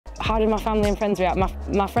How did my family and friends react?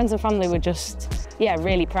 My friends and family were just, yeah,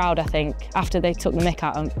 really proud, I think, after they took the mick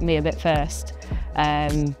out of me a bit first,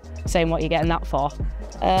 saying what you're getting that for.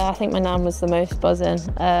 I think my nan was the most buzzing.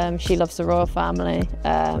 She loves the royal family,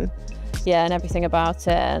 yeah, and everything about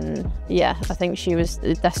it, and yeah, I think she was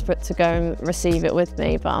desperate to go and receive it with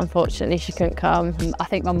me, but unfortunately she couldn't come. I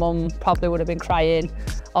think my mum probably would have been crying.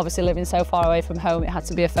 Obviously living so far away from home, it had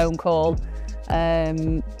to be a phone call.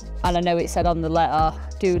 And I know it said on the letter,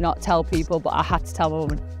 do not tell people, but I had to tell my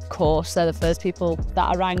mum. Of course, they're the first people that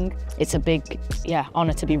I rang. It's a big, yeah,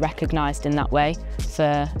 honour to be recognised in that way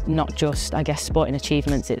for not just, I guess, sporting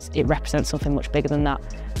achievements. It represents something much bigger than that,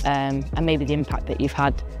 and maybe the impact that you've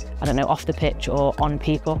had, I don't know, off the pitch or on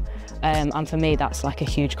people. And for me, that's like a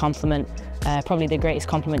huge compliment. Probably the greatest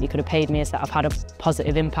compliment you could have paid me is that I've had a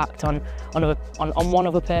positive impact on one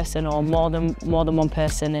other person, or more than one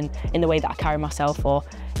person, in the way that I carry myself, or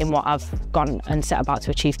in what I've gone and set about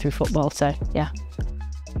to achieve through football. So yeah.